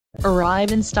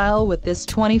Arrive in style with this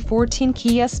 2014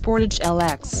 Kia Sportage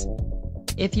LX.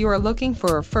 If you are looking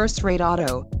for a first-rate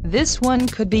auto, this one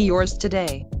could be yours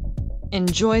today.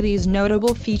 Enjoy these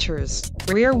notable features: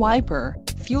 rear wiper,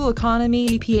 fuel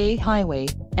economy EPA highway,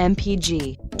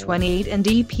 MPG 28 and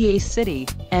EPA city,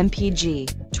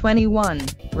 MPG 21,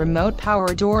 remote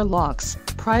power door locks,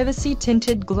 privacy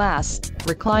tinted glass,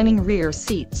 reclining rear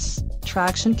seats,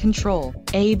 traction control,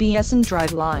 ABS and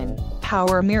driveline,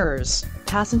 power mirrors,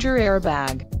 passenger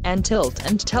airbag, and tilt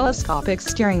and telescopic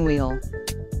steering wheel.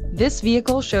 This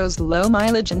vehicle shows low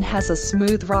mileage and has a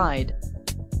smooth ride.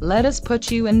 Let us put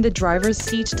you in the driver's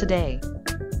seat today.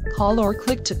 Call or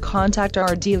click to contact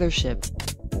our dealership.